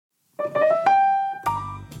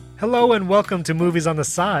Hello and welcome to Movies on the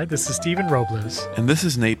Side. This is Stephen Robles. And this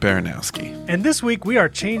is Nate Baranowski. And this week we are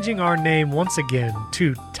changing our name once again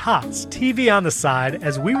to TOTS, TV on the Side,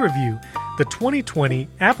 as we review the 2020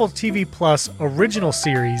 Apple TV Plus original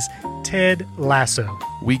series, Ted Lasso.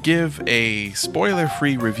 We give a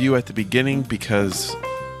spoiler-free review at the beginning because,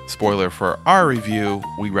 spoiler for our review,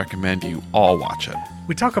 we recommend you all watch it.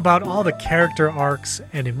 We talk about all the character arcs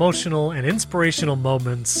and emotional and inspirational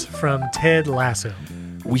moments from Ted Lasso.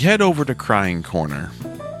 We head over to Crying Corner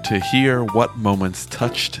to hear what moments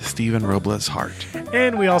touched Stephen Robles' heart.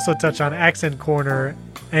 And we also touch on Accent Corner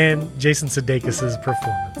and Jason Sudeikis'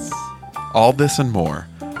 performance. All this and more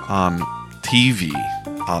on TV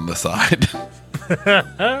on the Side.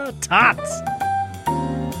 Tots!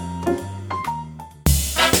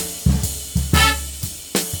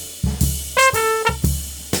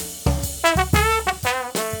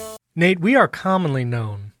 Nate, we are commonly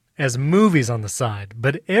known as Movies on the Side,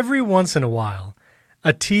 but every once in a while,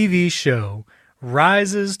 a TV show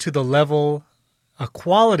rises to the level, a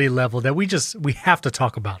quality level that we have to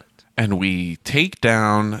talk about it. And we take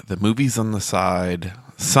down the Movies on the Side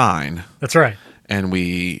sign. That's right. And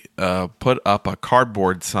we put up a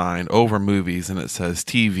cardboard sign over movies, and it says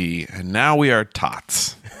TV, and now we are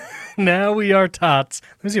TOTS. Now we are TOTS.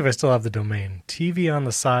 Let me see if I still have the domain. TV on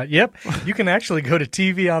the Side. Yep. You can actually go to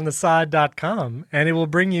tvontheside.com and it will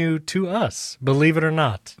bring you to us, believe it or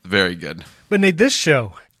not. Very good. But Nate, this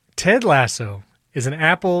show, Ted Lasso, is an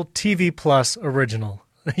Apple TV Plus original.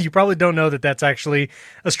 You probably don't know that that's actually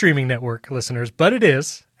a streaming network, listeners, but it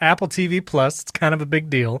is. Apple TV Plus. It's kind of a big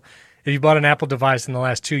deal. If you bought an Apple device in the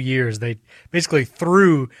last 2 years, they basically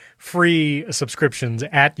threw free subscriptions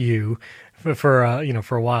at you for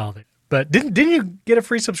a while. But didn't you get a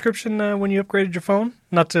free subscription when you upgraded your phone?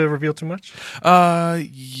 Not to reveal too much.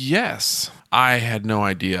 Yes. I had no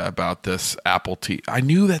idea about this Apple TV. I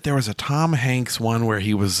knew that there was a Tom Hanks one where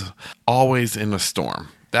he was always in a storm.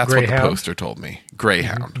 That's Greyhound. What the poster told me.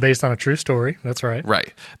 Greyhound. Based on a true story. That's right.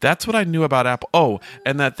 Right. That's what I knew about Apple. Oh,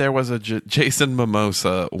 and that there was a Jason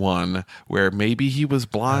Momoa one where maybe he was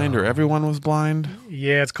blind or everyone was blind.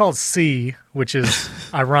 Yeah, it's called C, which is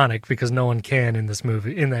ironic because no one can in this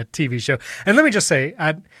movie, in that TV show. And let me just say,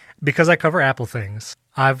 because I cover Apple things,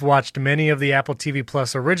 I've watched many of the Apple TV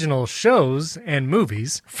Plus original shows and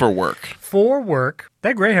movies. For work.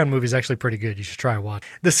 That Greyhound movie is actually pretty good. You should try watch.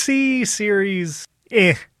 The C series...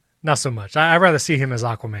 not so much. I'd rather see him as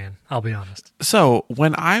Aquaman, I'll be honest. So,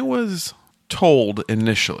 when I was told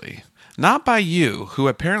initially, not by you, who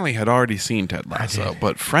apparently had already seen Ted Lasso,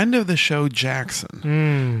 but friend of the show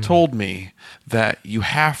Jackson, told me that you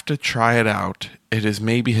have to try it out. It is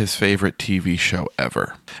maybe his favorite TV show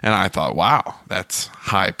ever. And I thought, wow, that's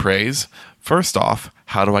high praise. First off,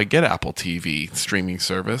 how do I get Apple TV streaming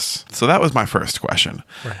service? So that was my first question.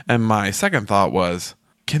 Right. And my second thought was,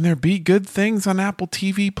 can there be good things on Apple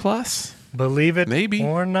TV Plus? Believe it Maybe.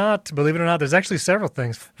 or not. Believe it or not, there's actually several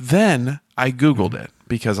things. Then I Googled it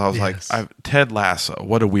because I was like, Ted Lasso,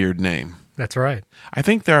 what a weird name. That's right. I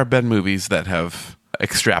think there have been movies that have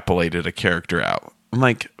extrapolated a character out.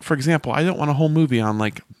 Like, for example, I don't want a whole movie on,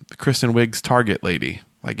 like, Kristen Wiig's Target lady.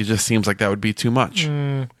 Like, it just seems like that would be too much.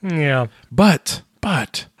 Yeah. But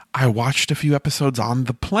I watched a few episodes on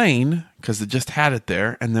the plane because it just had it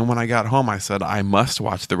there. And then when I got home, I said, I must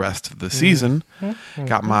watch the rest of the season.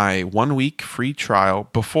 Got my 1 week free trial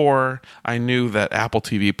before I knew that Apple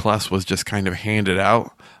TV Plus was just kind of handed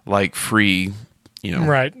out like free,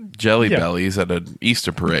 jelly bellies at an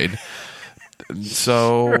Easter parade.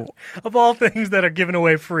 So, sure. Of all things that are given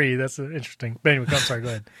away free, that's interesting. But anyway, I'm sorry, go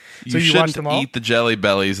ahead. So you watched them all? Eat the jelly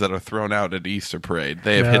bellies that are thrown out at Easter parade.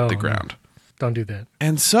 They have hit the ground. Don't do that.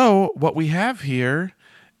 And so what we have here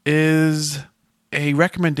is a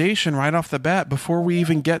recommendation right off the bat before we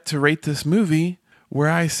even get to rate this movie, where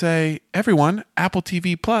I say, everyone, Apple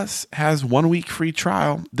TV Plus has 1 week free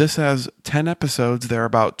trial. This has 10 episodes. They're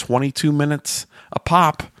about 22 minutes a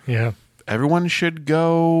pop. Yeah. Everyone should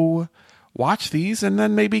go watch these and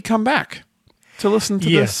then maybe come back to listen to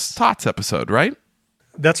this TOTS episode, right?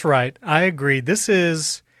 That's right. I agree.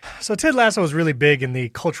 So Ted Lasso was really big in the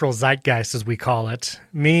cultural zeitgeist, as we call it.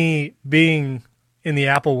 Me being in the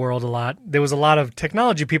Apple world a lot, there was a lot of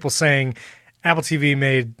technology people saying Apple TV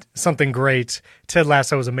made something great. Ted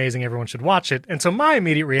Lasso is amazing. Everyone should watch it. And so my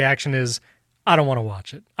immediate reaction is, I don't want to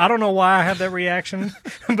watch it. I don't know why I have that reaction,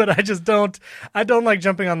 but I just don't. I don't like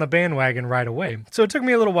jumping on the bandwagon right away. So it took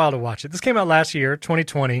me a little while to watch it. This came out last year,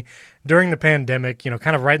 2020, during the pandemic,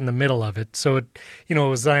 kind of right in the middle of it. So it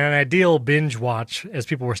was an ideal binge watch as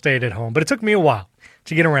people were staying at home, but it took me a while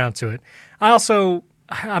to get around to it.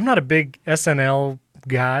 I'm not a big SNL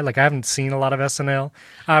guy. Like, I haven't seen a lot of SNL.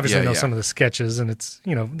 I obviously know some of the sketches, and it's,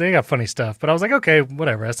 they got funny stuff. But I was like, okay,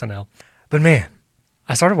 whatever, SNL. But man,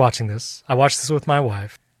 I started watching this. I watched this with my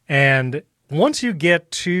wife. And once you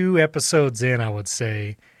get 2 episodes in, I would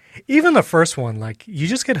say, even the first one, like, you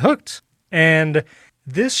just get hooked. And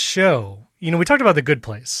this show, we talked about The Good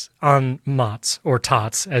Place on Mott's, or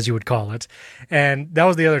Tots, as you would call it. And that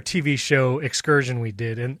was the other TV show excursion we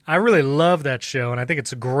did. And I really love that show, and I think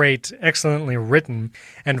it's great, excellently written,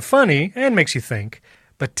 and funny, and makes you think.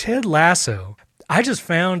 But Ted Lasso, I just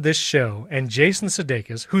found this show, and Jason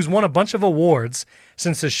Sudeikis, who's won a bunch of awards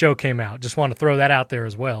since this show came out. Just want to throw that out there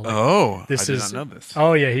as well. I did not know this.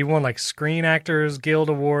 Oh, yeah. He won like Screen Actors Guild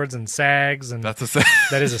Awards and SAGs. And that's a SAG.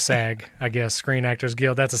 That is a SAG, I guess. Screen Actors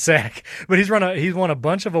Guild. That's a SAG. But he's won a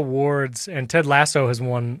bunch of awards, and Ted Lasso has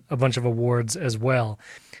won a bunch of awards as well.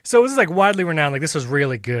 So this is like widely renowned. Like, this was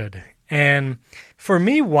really good. And for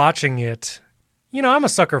me watching it, I'm a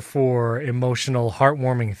sucker for emotional,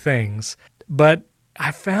 heartwarming things. But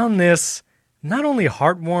I found this not only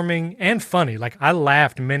heartwarming and funny. Like, I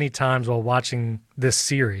laughed many times while watching this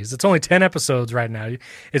series. It's only 10 episodes right now.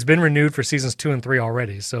 It's been renewed for seasons 2 and 3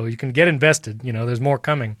 already, so you can get invested. There's more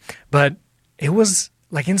coming. But it was,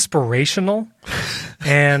 like, inspirational.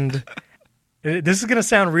 And this is going to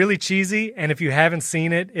sound really cheesy, and if you haven't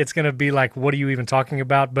seen it, it's going to be like, what are you even talking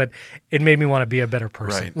about? But it made me want to be a better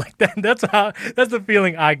person. Right. Like, that's the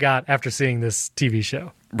feeling I got after seeing this TV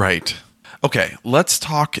show. Right. Okay, let's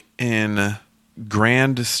talk in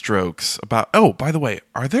grand strokes about... Oh, by the way,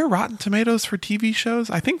 are there Rotten Tomatoes for TV shows?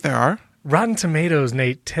 I think there are. Rotten Tomatoes,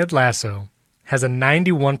 Nate, Ted Lasso has a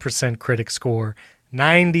 91% critic score,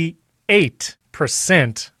 98%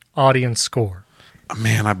 audience score.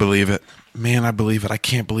 Man, I believe it. I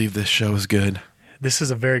can't believe this show is good. This is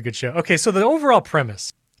a very good show. Okay, so the overall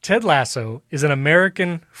premise. Ted Lasso is an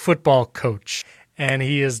American football coach, and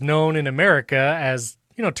he is known in America as,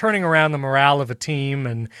 turning around the morale of a team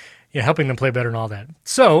and helping them play better and all that.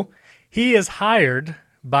 So he is hired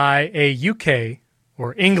by a UK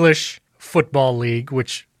or English football league,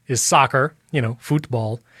 which is soccer,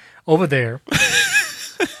 football, over there.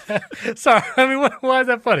 Sorry, why is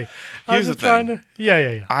that funny? Here's the thing.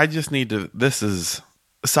 Yeah. I just need to...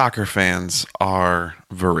 Soccer fans are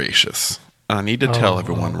voracious. I need to tell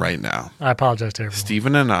everyone right now. I apologize to everyone.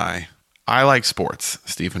 Stephen and I like sports.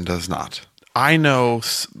 Stephen does not. I know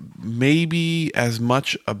maybe as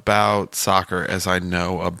much about soccer as I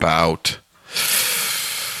know about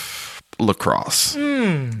lacrosse.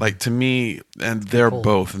 Like, to me, and they're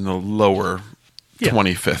both in the lower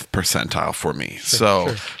 25th percentile for me. Sure.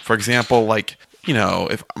 For example, like,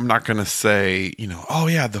 if I'm not going to say,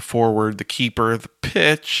 the forward, the keeper, the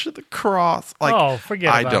pitch, the cross. Like, forget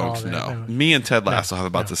about I don't all that. know. No. Me and Ted Lasso have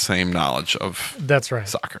about the same knowledge of That's right.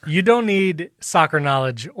 soccer. You don't need soccer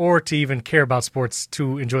knowledge or to even care about sports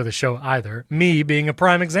to enjoy the show either. Me being a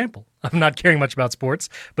prime example. I'm not caring much about sports,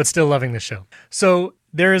 but still loving the show. So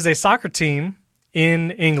there is a soccer team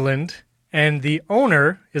in England, and the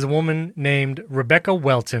owner is a woman named Rebecca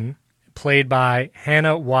Welton, played by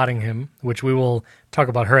Hannah Waddingham, which we will talk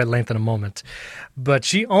about her at length in a moment. But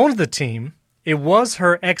she owned the team. It was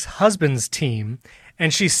her ex-husband's team,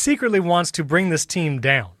 and she secretly wants to bring this team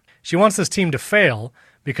down. She wants this team to fail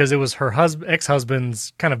because it was her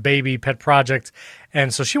ex-husband's kind of baby pet project,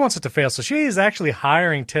 and so she wants it to fail. So she is actually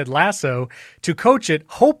hiring Ted Lasso to coach it,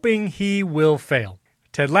 hoping he will fail.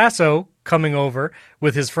 Ted Lasso, coming over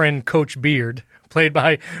with his friend Coach Beard, played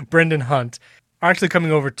by Brendan Hunt, are actually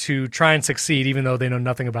coming over to try and succeed even though they know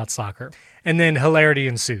nothing about soccer. And then hilarity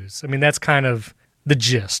ensues. That's kind of the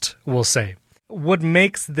gist, we'll say. What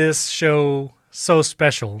makes this show so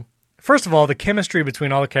special, first of all, the chemistry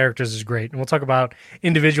between all the characters is great, and we'll talk about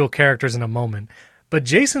individual characters in a moment. But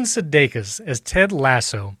Jason Sudeikis as Ted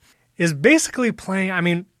Lasso is basically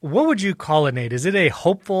playing, what would you call it, Nate? Is it a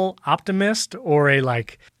hopeful optimist or a,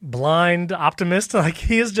 blind optimist?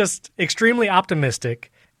 He is just extremely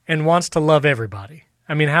optimistic and wants to love everybody.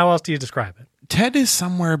 How else do you describe it? Ted is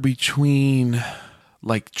somewhere between,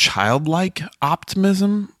 childlike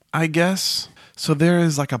optimism, I guess. So there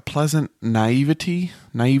is, a pleasant naivete,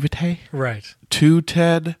 right, to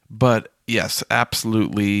Ted. But, yes,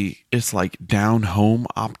 absolutely, it's down-home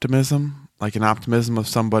optimism. An optimism of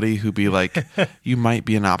somebody who be you might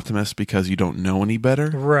be an optimist because you don't know any better.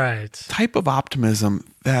 Right. Type of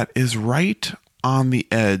optimism that is right on the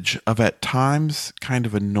edge of at times kind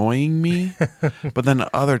of annoying me, but then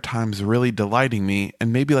other times really delighting me.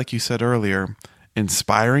 And maybe, like you said earlier,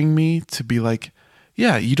 inspiring me to be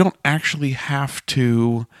you don't actually have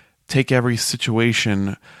to take every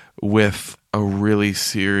situation with a really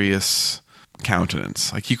serious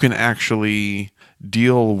countenance. You can actually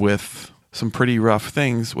deal with some pretty rough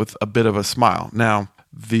things with a bit of a smile. Now,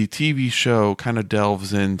 the TV show kind of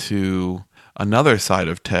delves into another side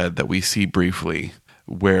of Ted that we see briefly,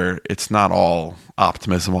 where it's not all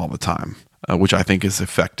optimism all the time, which I think is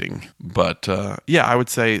affecting. But yeah, I would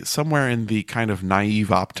say somewhere in the kind of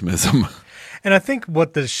naive optimism. And I think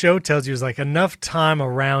what the show tells you is like enough time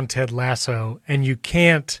around Ted Lasso and you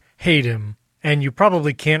can't hate him and you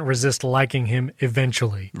probably can't resist liking him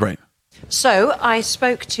eventually. Right. So I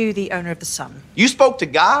spoke to the owner of the Sun. You spoke to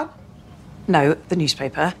God? No, the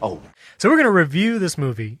newspaper. Oh. So we're going to review this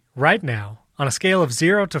movie right now on a scale of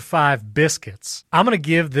 0 to 5 biscuits. I'm going to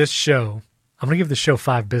give the show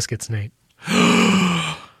 5 biscuits, Nate.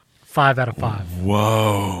 5 out of 5.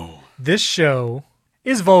 Whoa. This show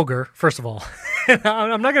is vulgar, first of all.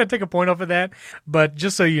 I'm not going to take a point off of that, but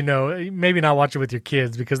just so you know, maybe not watch it with your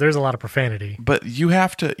kids because there's a lot of profanity. But you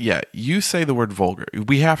have to, you say the word vulgar.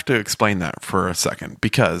 We have to explain that for a second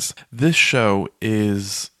because this show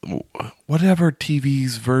is whatever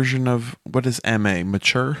TV's version of, what is MA?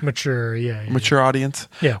 Mature? Mature, yeah. Mature audience?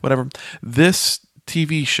 Yeah. Whatever. This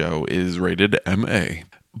TV show is rated MA,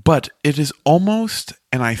 but it is almost,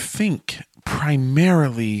 and I think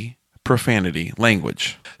primarily, profanity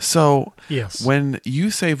language. So yes, when you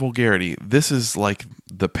say vulgarity, this is like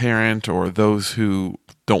the parent or those who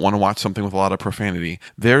don't want to watch something with a lot of profanity.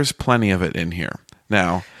 There's plenty of it in here.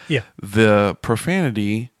 Now, the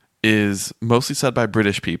profanity is mostly said by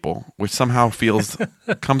British people, which somehow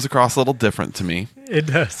comes across a little different to me. It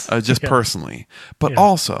does. Just personally. But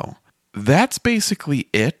also, that's basically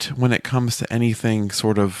it when it comes to anything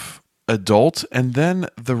sort of adult. And then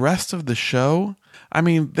the rest of the show, I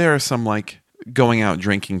mean, there are some like going out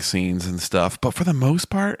drinking scenes and stuff, but for the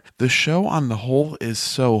most part, the show on the whole is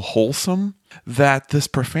so wholesome that this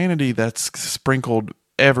profanity that's sprinkled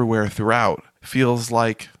everywhere throughout feels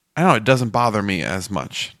like, I don't know, it doesn't bother me as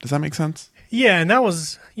much. Does that make sense? Yeah, and that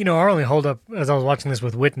was, our only holdup as I was watching this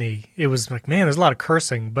with Whitney. It was like, man, there's a lot of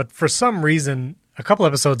cursing, but for some reason, a couple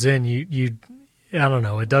episodes in, you I don't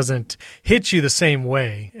know, it doesn't hit you the same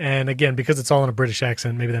way. And again, because it's all in a British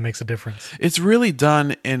accent, maybe that makes a difference. It's really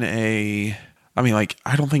done in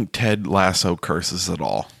I don't think Ted Lasso curses at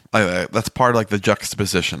all. That's part of like the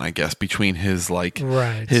juxtaposition, I guess, between his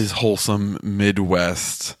his wholesome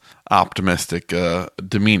Midwest optimistic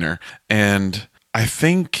demeanor. And I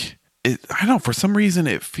think for some reason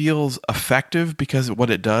it feels effective because what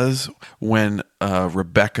it does when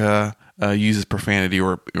Rebecca uses profanity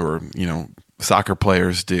or soccer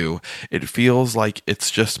players do, it feels like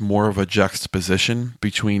it's just more of a juxtaposition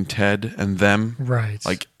between Ted and them. Right.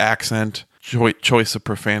 Like accent, choice of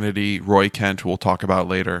profanity, Roy Kent, we'll talk about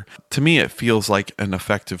later. To me, it feels like an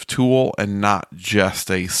effective tool and not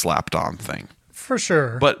just a slapped on thing. For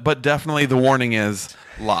sure. But definitely the warning is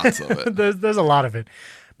lots of it. There's a lot of it.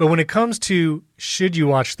 But when it comes to should you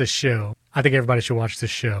watch this show, I think everybody should watch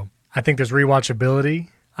this show. I think there's rewatchability.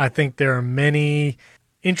 I think there are many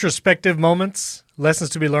introspective moments, lessons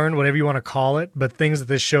to be learned, whatever you want to call it, but things that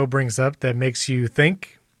this show brings up that makes you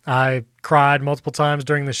think. I cried multiple times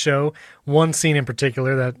during the show. One scene in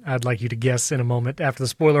particular that I'd like you to guess in a moment after the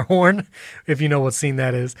spoiler horn, if you know what scene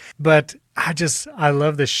that is. But I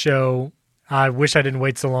love this show. I wish I didn't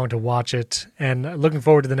wait so long to watch it. And looking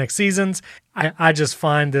forward to the next seasons. I just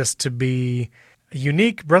find this to be a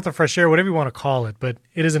unique breath of fresh air, whatever you want to call it. But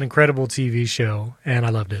it is an incredible TV show, and I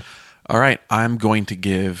loved it. All right, I'm going to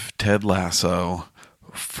give Ted Lasso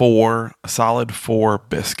a solid 4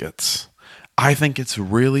 biscuits. I think it's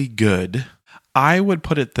really good. I would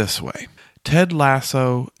put it this way. Ted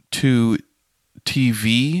Lasso to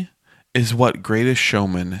TV is what Greatest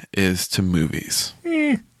Showman is to movies.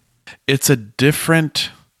 It's a different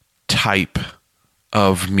type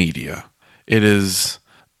of media. It is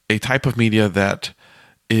a type of media that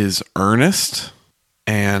is earnest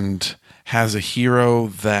and has a hero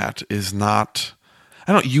that is not,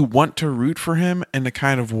 you want to root for him in a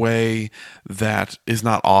kind of way that is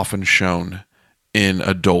not often shown in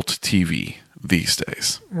adult TV these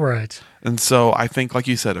days. Right. And so I think, like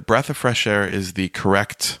you said, a breath of fresh air is the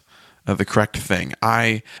correct thing.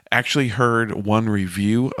 I actually heard one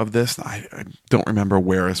review of this. I don't remember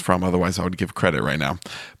where it's from, otherwise I would give credit right now.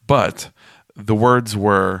 But the words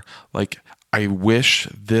were like, I wish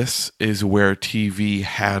this is where TV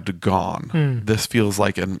had gone. This feels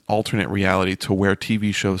like an alternate reality to where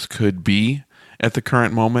TV shows could be at the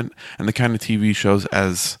current moment, and the kind of TV shows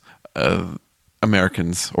as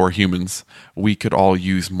Americans or humans we could all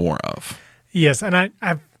use more of. Yes, and I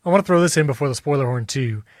want to throw this in before the spoiler horn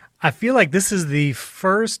too. I feel like this is the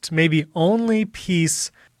first, maybe only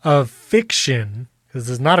piece of fiction, This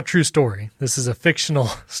is not a true story. This is a fictional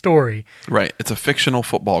story. Right. It's a fictional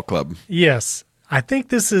football club. Yes. I think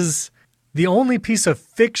this is the only piece of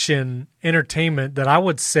fiction entertainment that I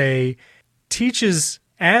would say teaches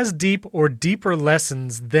as deep or deeper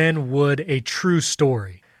lessons than would a true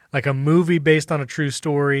story. Like a movie based on a true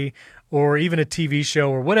story, or even a TV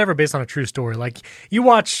show or whatever based on a true story. Like you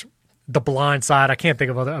watch The Blind Side, I can't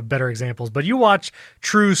think of other better examples, but you watch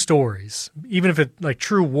true stories, even if it's like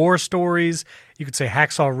true war stories, you could say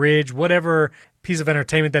Hacksaw Ridge, whatever piece of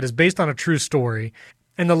entertainment that is based on a true story.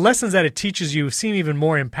 And the lessons that it teaches you seem even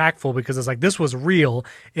more impactful because it's like, this was real,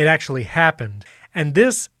 it actually happened. And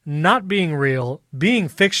this not being real, being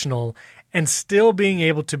fictional, and still being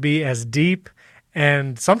able to be as deep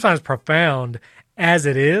and sometimes profound as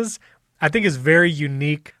it is, I think is very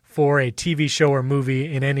unique for a TV show or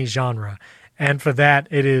movie in any genre. And for that,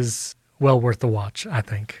 it is well worth the watch, I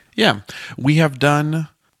think. Yeah. We have done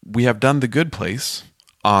The Good Place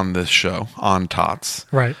on this show, on Tots.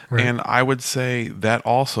 Right. And I would say that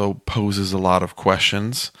also poses a lot of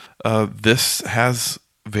questions. This has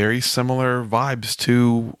very similar vibes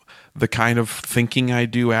to the kind of thinking I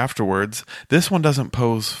do afterwards. This one doesn't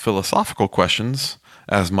pose philosophical questions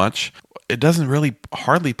as much. It doesn't really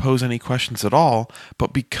hardly pose any questions at all,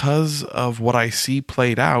 but because of what I see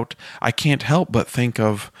played out, I can't help but think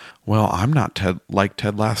of, well, I'm not like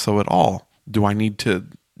Ted Lasso at all. Do I need to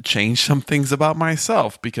change some things about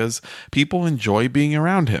myself because people enjoy being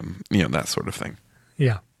around him? You know, that sort of thing.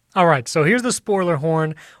 Yeah. All right, so here's the spoiler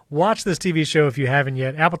horn. Watch this TV show if you haven't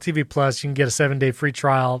yet. Apple TV Plus, you can get a 7-day free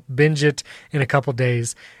trial. Binge it in a couple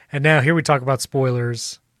days. And now here we talk about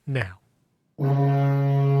spoilers now.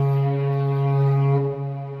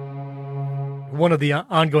 One of the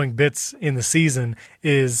ongoing bits in the season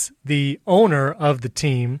is the owner of the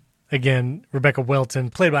team, again, Rebecca Welton,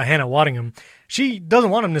 played by Hannah Waddingham. She doesn't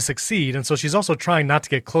want him to succeed, and so she's also trying not to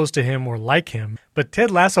get close to him or like him. But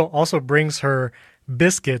Ted Lasso also brings her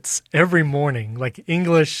biscuits every morning, like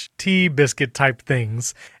English tea biscuit type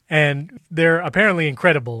things. And they're apparently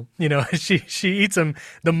incredible. You know, she eats them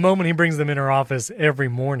the moment he brings them in her office every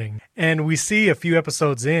morning. And we see a few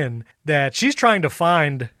episodes in that she's trying to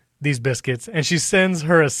find these biscuits, and she sends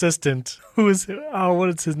her assistant, who is, what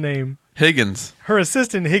is his name? Higgins. Her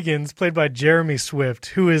assistant, Higgins, played by Jeremy Swift,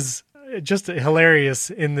 who is just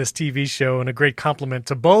hilarious in this TV show and a great compliment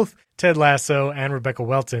to both Ted Lasso and Rebecca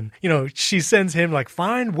Welton. You know, she sends him, like,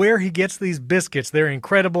 find where he gets these biscuits. They're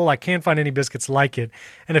incredible. I can't find any biscuits like it.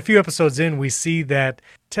 And a few episodes in, we see that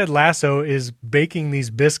Ted Lasso is baking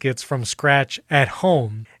these biscuits from scratch at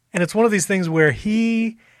home. And it's one of these things where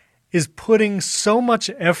he is putting so much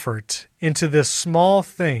effort into this small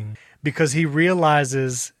thing because he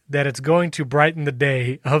realizes that it's going to brighten the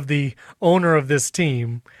day of the owner of this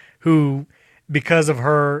team who, because of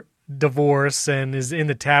her divorce and is in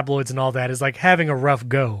the tabloids and all that, is like having a rough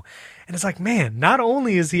go. And it's like, man, not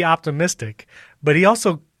only is he optimistic, but he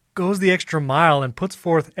also goes the extra mile and puts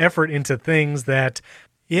forth effort into things that,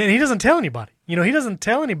 yeah, and he doesn't tell anybody. You know, he doesn't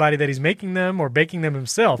tell anybody that he's making them or baking them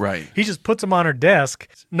himself. Right. He just puts them on her desk,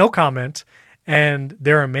 no comment, and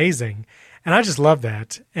they're amazing. And I just love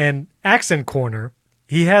that. And Accent Corner,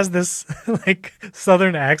 he has this like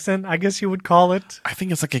Southern accent, I guess you would call it. I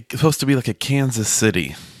think it's like supposed to be like a Kansas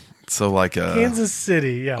City. So like a Kansas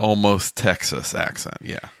City, yeah. Almost Texas accent,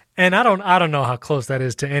 yeah. And I don't know how close that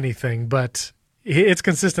is to anything, but it's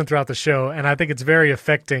consistent throughout the show, and I think it's very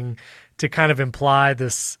affecting to kind of imply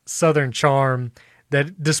this Southern charm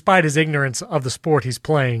that despite his ignorance of the sport he's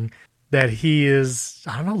playing, that he is,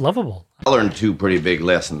 I don't know, lovable. I learned two pretty big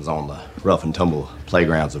lessons on the rough and tumble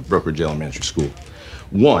playgrounds of Brookridge Elementary School.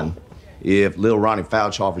 One, if Lil Ronnie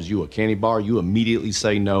Fouch offers you a candy bar, you immediately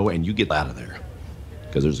say no and you get out of there.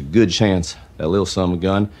 Because there's a good chance that little son of a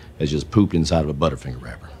gun has just pooped inside of a Butterfinger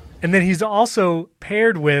wrapper. And then he's also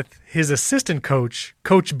paired with his assistant coach,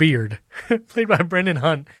 Coach Beard, played by Brendan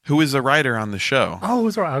Hunt. Who is a writer on the show.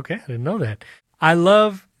 Oh, okay, I didn't know that. I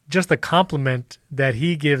love just the compliment that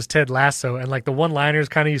he gives Ted Lasso and like the one-liners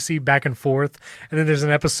kind of you see back and forth. And then there's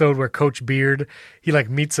an episode where Coach Beard, he like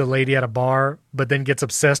meets a lady at a bar, but then gets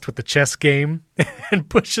obsessed with the chess game and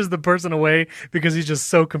pushes the person away because he's just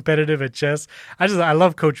so competitive at chess. I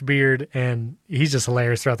love Coach Beard, and he's just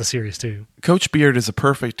hilarious throughout the series too. Coach Beard is a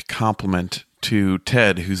perfect compliment to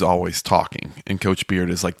Ted, who's always talking. And Coach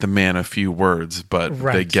Beard is like the man of few words, but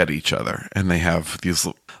They get each other. And they have these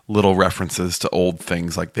little references to old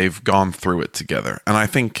things, like they've gone through it together. And I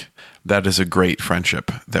think that is a great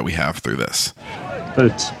friendship that we have through this.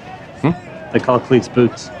 Boots. They call cleats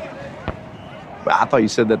boots. But I thought you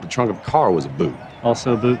said that the trunk of a car was a boot.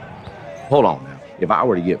 Also a boot. Hold on now. if I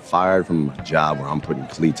were to get fired from a job where I'm putting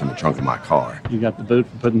cleats in the trunk of my car. You got the boot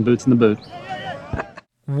for putting boots in the boot.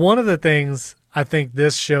 One of the things I think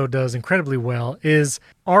this show does incredibly well is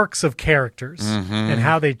arcs of characters and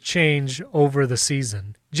how they change over the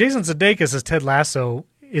season. Jason Sudeikis as Ted Lasso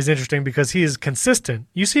is interesting because he is consistent.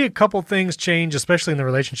 You see a couple things change, especially in the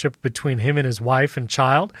relationship between him and his wife and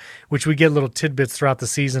child, which we get little tidbits throughout the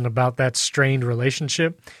season about that strained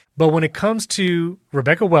relationship. But when it comes to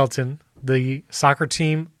Rebecca Welton, the soccer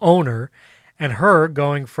team owner, and her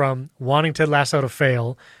going from wanting Ted Lasso to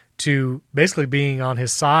fail to basically being on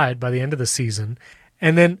his side by the end of the season.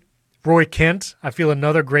 And then Roy Kent, I feel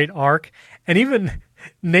another great arc. And even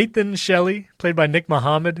Nathan Shelley, played by Nick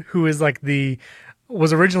Mohammed, who is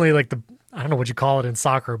was originally like I don't know what you call it in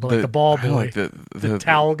soccer, but like the ball boy, like the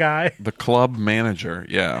towel guy. The club manager,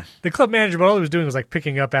 yeah. The club manager, but all he was doing was like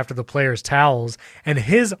picking up after the players' towels. And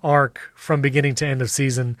his arc from beginning to end of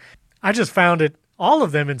season, I just found all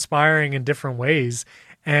of them inspiring in different ways.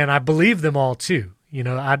 And I believe them all too.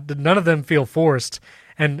 None of them feel forced.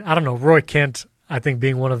 And I don't know, Roy Kent, I think,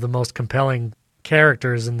 being one of the most compelling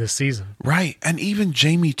characters in this season. Right. And even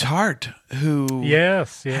Jamie Tart, who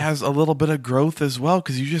has a little bit of growth as well,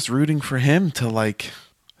 because you're just rooting for him to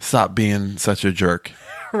stop being such a jerk.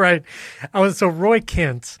 Right. So Roy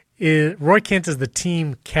Kent is the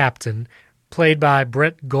team captain, played by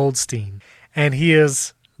Brett Goldstein. And he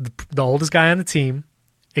is the oldest guy on the team,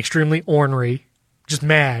 extremely ornery, just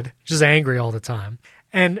mad, just angry all the time.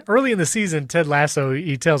 And early in the season, Ted Lasso,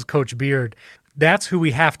 he tells Coach Beard, that's who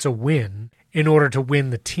we have to win in order to win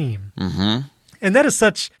the team. Mm-hmm. And that is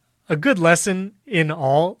such a good lesson in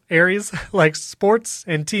all areas, like sports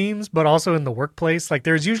and teams, but also in the workplace. Like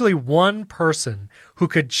there's usually one person who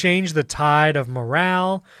could change the tide of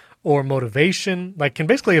morale or motivation, like can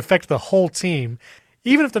basically affect the whole team.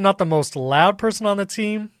 Even if they're not the most loud person on the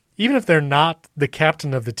team, even if they're not the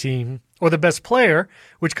captain of the team, or the best player,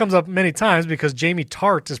 which comes up many times because Jamie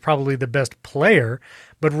Tart is probably the best player,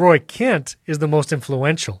 but Roy Kent is the most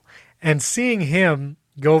influential. And seeing him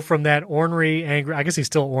go from that ornery, angry, I guess he's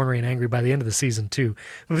still ornery and angry by the end of the season too,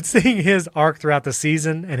 but seeing his arc throughout the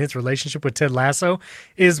season and his relationship with Ted Lasso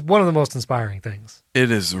is one of the most inspiring things.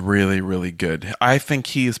 It is really, really good. I think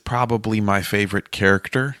he is probably my favorite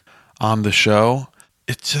character on the show.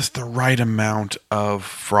 It's just the right amount of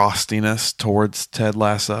frostiness towards Ted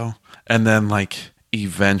Lasso. And then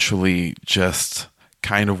eventually just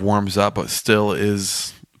kind of warms up, but still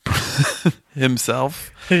is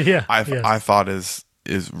himself. Yeah. I thought is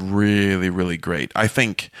really, really great. I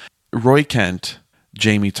think Roy Kent,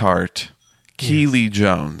 Jamie Tart, Keely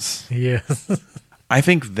Jones. Yes. I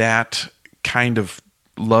think that kind of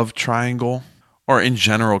love triangle, or in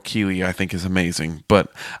general, Keely, I think is amazing.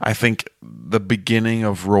 But I think the beginning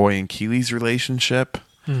of Roy and Keely's relationship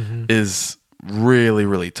is really,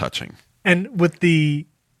 really touching. And with the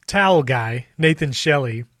towel guy, Nathan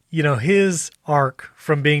Shelley, his arc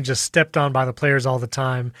from being just stepped on by the players all the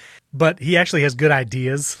time, but he actually has good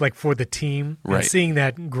ideas for the team, right, and seeing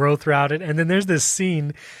that grow throughout it. And then there's this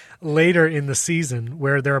scene later in the season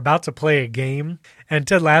where they're about to play a game, and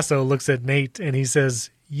Ted Lasso looks at Nate and he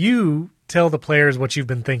says, "You tell the players what you've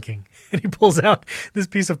been thinking." And he pulls out this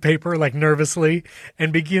piece of paper nervously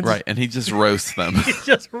and begins. Right, and he just roasts them. He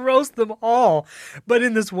just roasts them all. But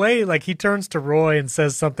in this way, he turns to Roy and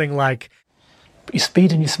says something like, "But your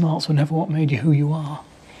speed and your smarts were never what made you who you are.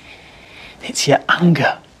 It's your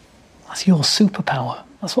anger. That's your superpower.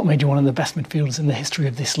 That's what made you one of the best midfielders in the history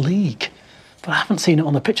of this league. But I haven't seen it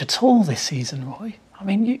on the pitch at all this season, Roy. I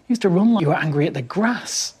mean, you used to run like you were angry at the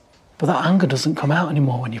grass. But that anger doesn't come out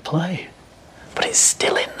anymore when you play. But it's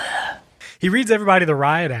still in there." He reads everybody the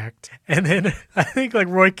riot act, and then I think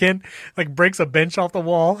Roy Kent breaks a bench off the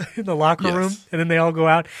wall in the locker room, and then they all go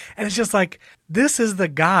out, and it's just this is the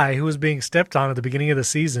guy who was being stepped on at the beginning of the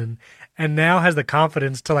season, and now has the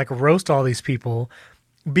confidence to roast all these people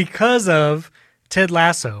because of Ted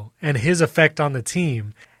Lasso and his effect on the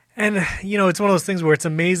team. And it's one of those things where it's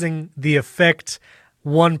amazing the effect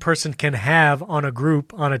one person can have on a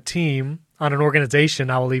group, on a team, on an organization,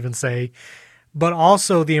 I will even say, but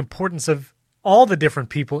also the importance of all the different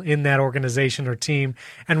people in that organization or team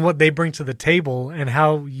and what they bring to the table and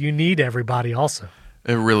how you need everybody also.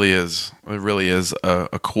 It really is. It really is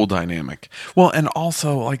a cool dynamic. Well, and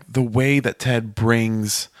also the way that Ted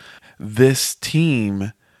brings this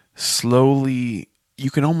team slowly, you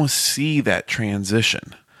can almost see that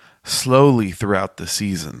transition slowly throughout the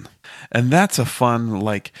season. And that's a fun,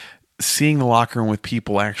 seeing the locker room with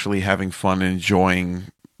people actually having fun and enjoying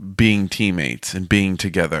being teammates and being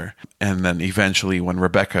together. And then eventually when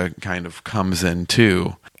Rebecca kind of comes in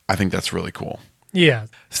too, I think that's really cool. Yeah.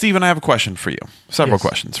 Steven, I have a question for you. Several Yes.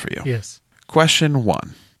 questions for you. Yes. Question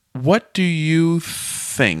 1. What do you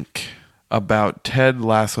think about Ted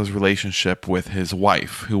Lasso's relationship with his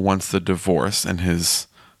wife, who wants the divorce, and his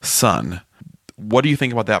son? What do you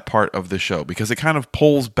think about that part of the show? Because it kind of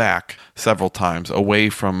pulls back several times away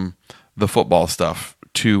from the football stuff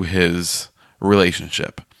to his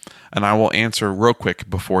relationship. And I will answer real quick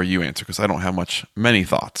before you answer, because I don't have many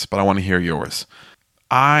thoughts, but I want to hear yours.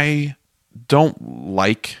 I don't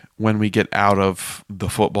like when we get out of the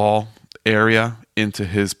football area into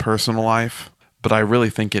his personal life, but I really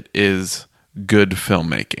think it is good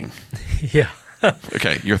filmmaking. Yeah.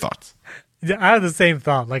 Okay, your thoughts. Yeah, I have the same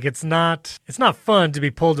thought. Like it's not fun to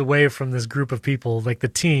be pulled away from this group of people, like the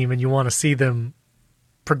team, and you want to see them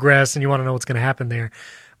progress and you want to know what's going to happen there.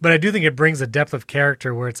 But I do think it brings a depth of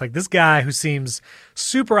character where it's like this guy who seems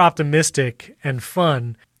super optimistic and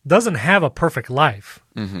fun doesn't have a perfect life.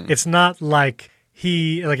 Mm-hmm. It's not like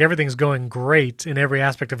everything's going great in every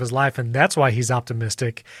aspect of his life and that's why he's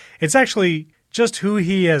optimistic. It's actually just who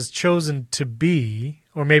he has chosen to be,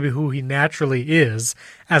 or maybe who he naturally is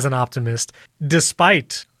as an optimist,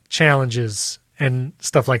 despite challenges and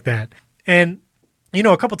stuff like that. And,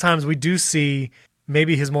 a couple times we do see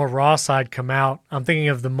maybe his more raw side come out. I'm thinking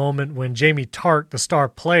of the moment when Jamie Tart, the star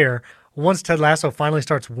player, once Ted Lasso finally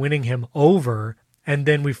starts winning him over, and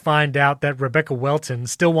then we find out that Rebecca Welton,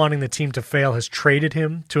 still wanting the team to fail, has traded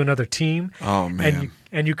him to another team. Oh, man.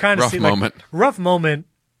 And you kind of see rough moment,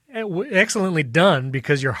 excellently done,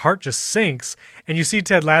 because your heart just sinks. And you see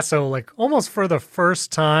Ted Lasso, like almost for the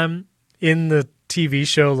first time in the TV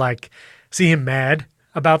show, like see him mad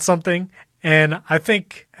about something. And I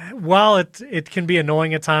think while it can be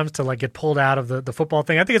annoying at times to like get pulled out of the football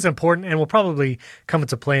thing, I think it's important and will probably come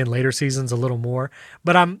into play in later seasons a little more.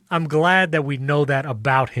 But I'm glad that we know that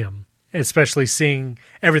about him, especially seeing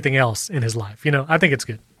everything else in his life. I think it's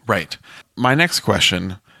good. Right. My next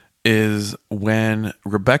question is when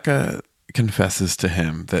Rebecca confesses to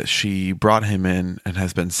him that she brought him in and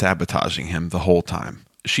has been sabotaging him the whole time.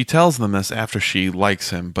 She tells them this after she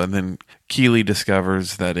likes him, but then Keeley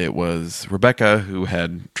discovers that it was Rebecca who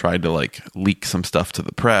had tried to leak some stuff to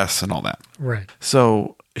the press and all that. Right.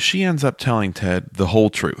 So she ends up telling Ted the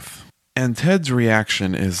whole truth. And Ted's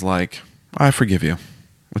reaction is like, I forgive you.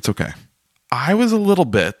 It's okay. I was a little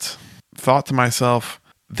bit, thought to myself,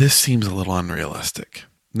 this seems a little unrealistic.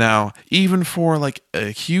 Now, even for a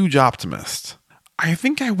huge optimist, I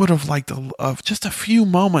think I would have liked just a few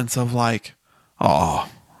moments of oh,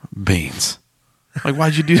 Beans.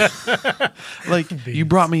 Why'd you do that? You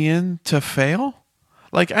brought me in to fail?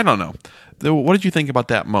 I don't know. What did you think about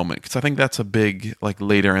that moment? Because I think that's a big,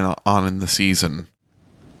 later on in the season.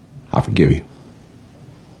 I forgive you.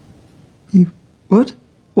 You what?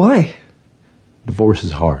 Why? Divorce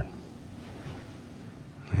is hard.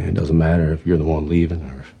 And it doesn't matter if you're the one leaving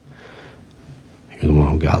or if you're the one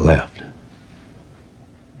who got left.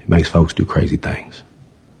 It makes folks do crazy things.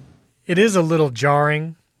 It is a little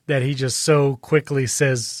jarring that he just so quickly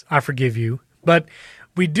says, I forgive you. But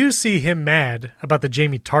we do see him mad about the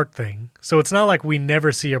Jamie Tart thing. So it's not like we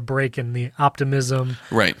never see a break in the optimism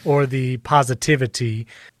right. or the positivity.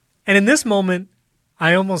 And in this moment,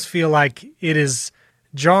 I almost feel like it is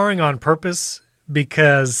jarring on purpose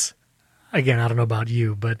because, again, I don't know about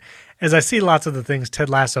you, but as I see lots of the things Ted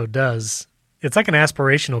Lasso does, it's like an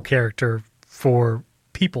aspirational character for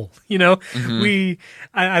people. Mm-hmm.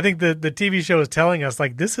 I think the TV show is telling us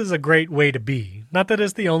this is a great way to be. Not that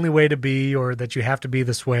it's the only way to be or that you have to be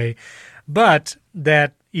this way, but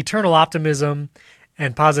that eternal optimism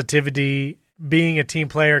and positivity, being a team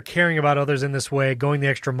player, caring about others in this way, going the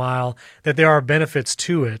extra mile, that there are benefits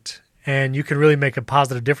to it and you can really make a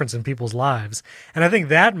positive difference in people's lives. And I think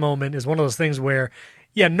that moment is one of those things where,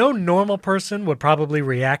 no normal person would probably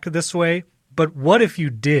react this way, but what if you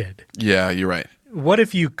did? Yeah, you're right. What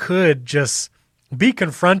if you could just be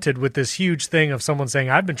confronted with this huge thing of someone saying,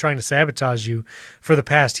 I've been trying to sabotage you for the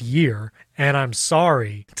past year, and I'm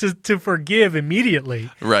sorry, to forgive immediately.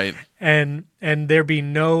 Right. And there be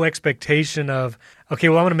no expectation of, okay,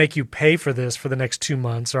 well, I'm going to make you pay for this for the next 2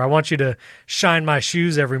 months, or I want you to shine my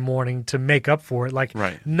shoes every morning to make up for it.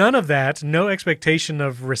 Right. None of that, no expectation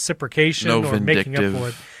of reciprocation or making up for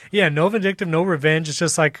it. Yeah, no vindictive, no revenge. It's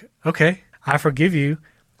just okay, I forgive you.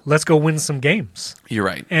 Let's go win some games. You're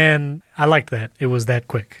right. And I liked that. It was that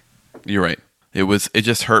quick. You're right. It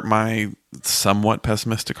just hurt my somewhat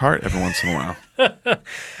pessimistic heart every once in a while. All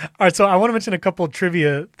right, so I want to mention a couple of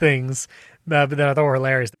trivia things that I thought were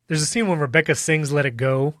hilarious. There's a scene when Rebecca sings Let It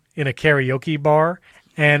Go in a karaoke bar.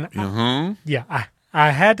 And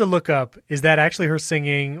I had to look up, is that actually her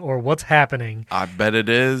singing or what's happening? I bet it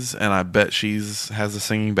is, and I bet has a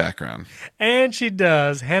singing background. And she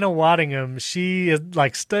does. Hannah Waddingham, she is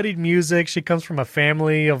like studied music. She comes from a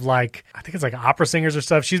family of like, I think it's like opera singers or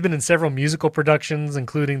stuff. She's been in several musical productions,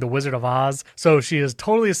 including The Wizard of Oz. So she is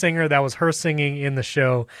totally a singer. That was her singing in the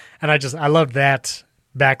show. And I loved that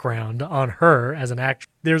background on her as an actress.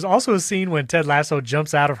 There's also a scene when Ted Lasso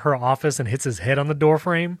jumps out of her office and hits his head on the door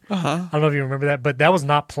frame. I don't know if you remember that, but that was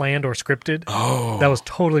not planned or scripted. Oh. That was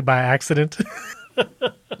totally by accident.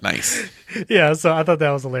 Nice. Yeah, so I thought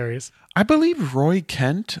that was hilarious. I believe Roy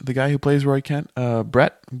Kent, the guy who plays Roy Kent,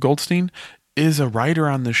 Brett Goldstein, is a writer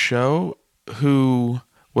on the show who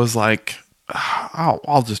was like,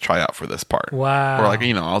 I'll just try out for this part. Wow. Or like,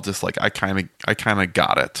 I'll just like, I kind of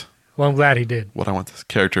got it. Well, I'm glad he did. What I want this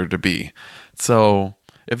character to be. So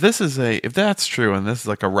if that's true, and this is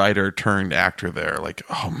like a writer turned actor there, like,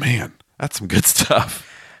 oh man, that's some good stuff.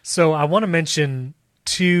 So I want to mention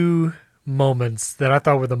 2 moments that I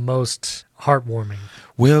thought were the most heartwarming.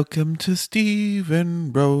 Welcome to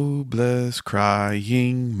Stephen Robles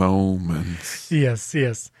crying moments.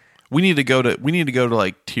 Yes. We need to go to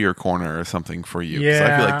like Tear Corner or something for you. 'Cause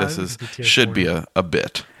I feel like this should be a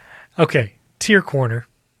bit. Okay, Tear Corner.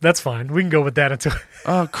 That's fine. We can go with that until...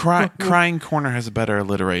 Crying Corner has a better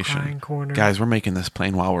alliteration. Crying Corner. Guys, we're making this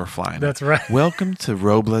plane while we're flying. That's right. Welcome to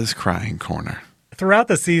Robles Crying Corner. Throughout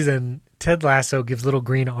the season, Ted Lasso gives little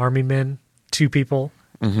green army men to people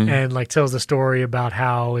and like tells the story about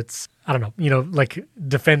how it's, I don't know, like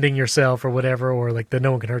defending yourself or whatever, or like that no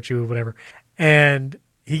one can hurt you or whatever. And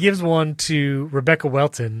he gives one to Rebecca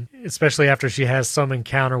Welton, especially after she has some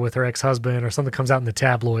encounter with her ex-husband or something comes out in the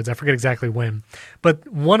tabloids. I forget exactly when. But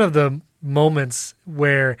one of the moments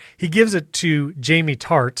where he gives it to Jamie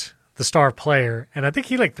Tart, the star player, and I think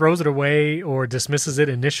he like throws it away or dismisses it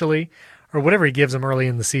initially, or whatever he gives him early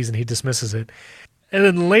in the season, he dismisses it. And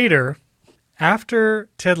then later, after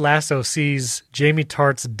Ted Lasso sees Jamie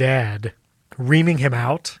Tart's dad reaming him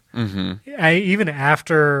out, even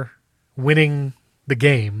after winning the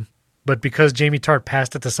game, but because Jamie Tart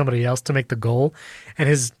passed it to somebody else to make the goal, and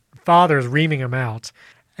his father is reaming him out.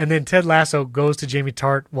 And then Ted Lasso goes to Jamie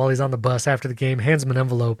Tart while he's on the bus after the game, hands him an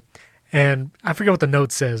envelope, and I forget what the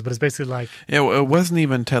note says, but it's basically like... It wasn't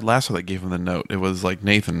even Ted Lasso that gave him the note. It was like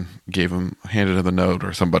Nathan handed him the note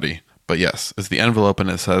or somebody. But yes, it's the envelope,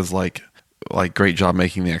 and it says like great job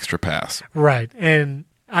making the extra pass. Right, and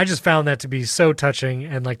I just found that to be so touching,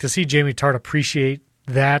 and like to see Jamie Tart appreciate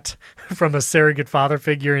that from a surrogate father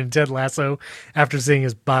figure in Ted Lasso after seeing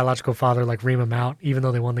his biological father like ream him out even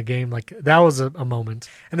though they won the game, like that was a moment.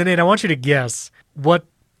 And then Nate, I want you to guess what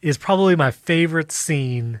is probably my favorite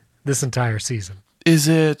scene this entire season. Is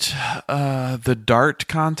it the dart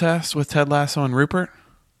contest with Ted Lasso and Rupert?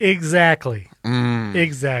 Exactly.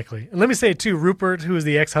 Exactly. And let me say it too, Rupert, who is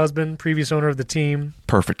the ex-husband, previous owner of the team.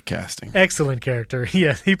 Perfect casting. Excellent character.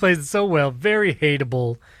 Yes, he plays it so well. Very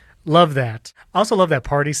hateable. Love that. I also love that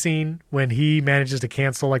party scene when he manages to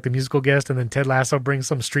cancel like the musical guest and then Ted Lasso brings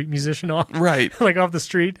some street musician off. Right. Like off the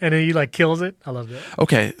street and then he like kills it. I love that.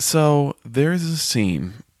 Okay, so there's a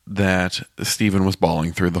scene that Steven was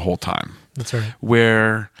bawling through the whole time. That's right.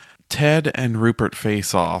 Where Ted and Rupert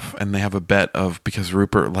face off and they have a bet of, because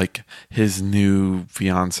Rupert, like his new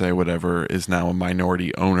fiance, whatever, is now a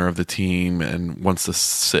minority owner of the team and wants to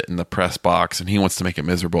sit in the press box and he wants to make it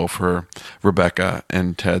miserable for Rebecca.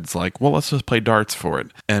 And Ted's like, well, let's just play darts for it,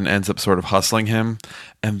 and ends up sort of hustling him.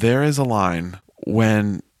 And there is a line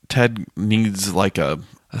when Ted needs like a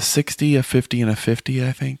 60, a 50, and a 50,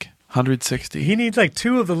 I think. 160. He needs like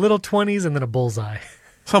 2 of the little 20s and then a bullseye.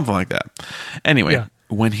 Something like that. Anyway. Yeah.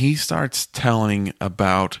 When he starts telling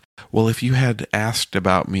about, well, if you had asked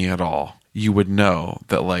about me at all, you would know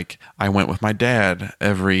that, like, I went with my dad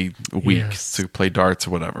every week to play darts or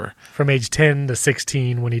whatever. From age 10 to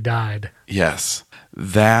 16 when he died. Yes.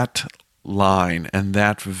 That line and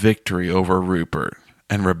that victory over Rupert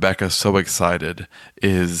and Rebecca so excited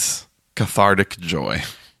is cathartic joy.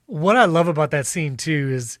 What I love about that scene, too,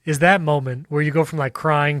 is that moment where you go from, like,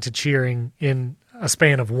 crying to cheering in a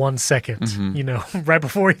span of 1 second, right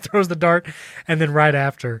before he throws the dart and then right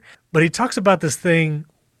after. But he talks about this thing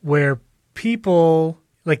where people,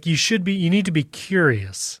 like, you need to be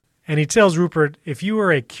curious. And he tells Rupert, if you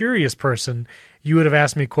were a curious person, you would have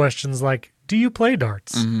asked me questions like, do you play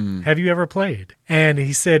darts? Have you ever played? And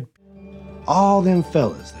he said, all them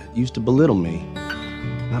fellas that used to belittle me,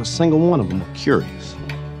 not a single one of them were curious.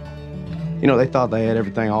 They thought they had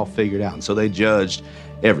everything all figured out, and so they judged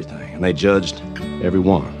everything, and they judged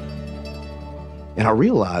everyone. And I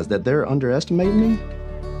realized that they're underestimating me.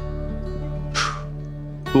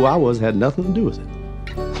 Who I was had nothing to do with it.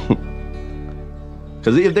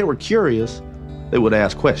 Because if they were curious, they would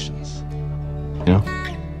ask questions. You know?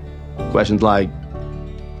 Questions like,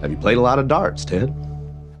 have you played a lot of darts, Ted?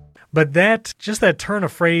 But that turn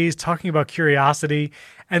of phrase, talking about curiosity,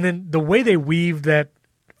 and then the way they weaved that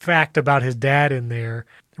fact about his dad in there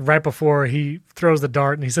right before he throws the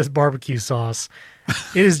dart and he says barbecue sauce,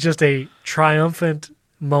 it is just a triumphant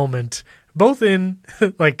moment, both in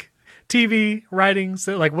like TV, writing,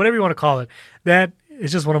 like whatever you want to call it. That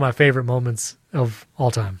is just one of my favorite moments of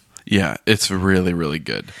all time. Yeah, it's really, really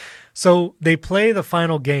good. So they play the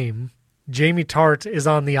final game. Jamie Tart is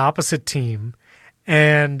on the opposite team,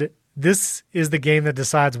 and this is the game that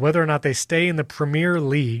decides whether or not they stay in the Premier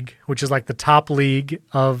League, which is like the top league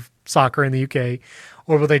of soccer in the UK,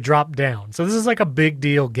 or will they drop down. So this is like a big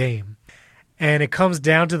deal game, and it comes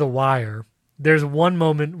down to the wire. There's one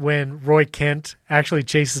moment when Roy Kent actually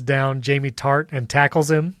chases down Jamie Tart and tackles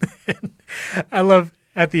him. I love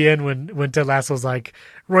at the end when Ted Lasso's like,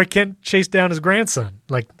 Roy Kent chased down his grandson.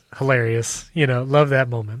 Like, hilarious. You know, love that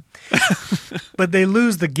moment. But they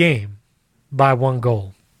lose the game by 1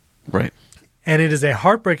 goal. Right. And it is a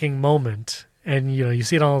heartbreaking moment, and you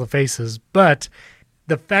see it on all the faces. But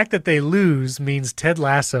the fact that they lose means Ted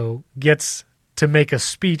Lasso gets to make a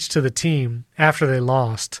speech to the team after they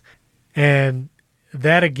lost. And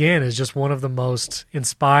that, again, is just one of the most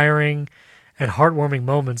inspiring and heartwarming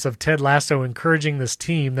moments of Ted Lasso encouraging this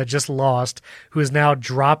team that just lost, who is now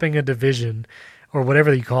dropping a division, or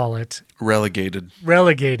whatever you call it. Relegated.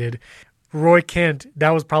 Roy Kent, that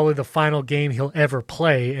was probably the final game he'll ever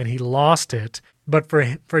play, and he lost it. But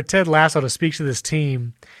for Ted Lasso to speak to this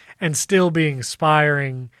team and still being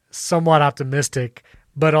inspiring, somewhat optimistic,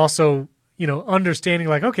 but also, understanding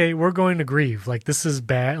like, okay, we're going to grieve. Like, this is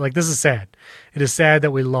bad. Like, this is sad. It is sad that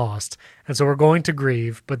we lost. And so we're going to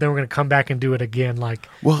grieve, but then we're going to come back and do it again. Like,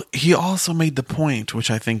 well, he also made the point, which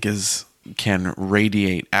I think can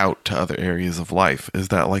radiate out to other areas of life, is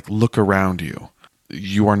that, like, look around you.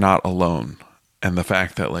 You are not alone. And the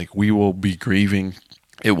fact that, like, we will be grieving,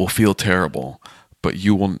 it will feel terrible, but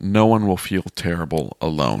no one will feel terrible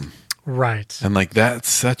alone. Right. And like, that's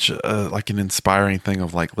such an inspiring thing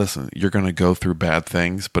of like, listen, you're going to go through bad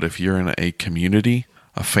things, but if you're in a community,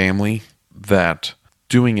 a family, that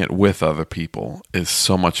doing it with other people is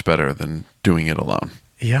so much better than doing it alone.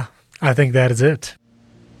 Yeah, I think that is it.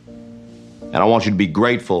 And I want you to be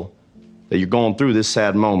grateful that you're going through this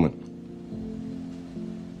sad moment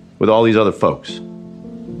with all these other folks.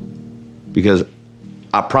 Because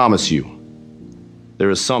I promise you, there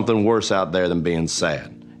is something worse out there than being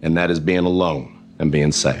sad. And that is being alone and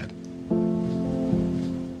being sad.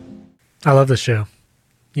 I love this show.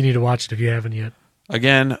 You need to watch it if you haven't yet.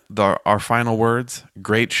 Again, our final words,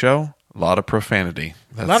 great show, a lot of profanity.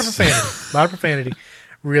 A lot of profanity.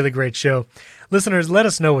 Really great show. Listeners, let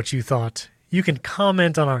us know what you thought. You can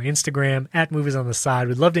comment on our Instagram at Movies on the Side.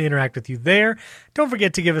 We'd love to interact with you there. Don't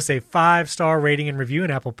forget to give us a 5-star rating and review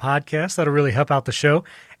in Apple Podcasts. That'll really help out the show.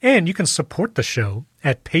 And you can support the show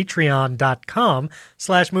at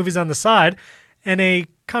patreon.com/Movies on the Side. And a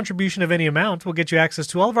contribution of any amount will get you access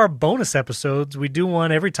to all of our bonus episodes. We do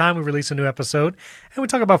one every time we release a new episode. And we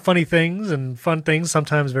talk about funny things and fun things,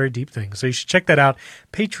 sometimes very deep things. So you should check that out,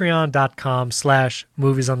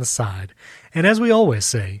 patreon.com/Movies on the Side. And as we always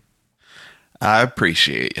say, I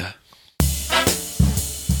appreciate you.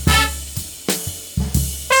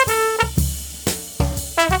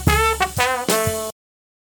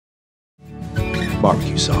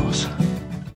 Barbecue sauce.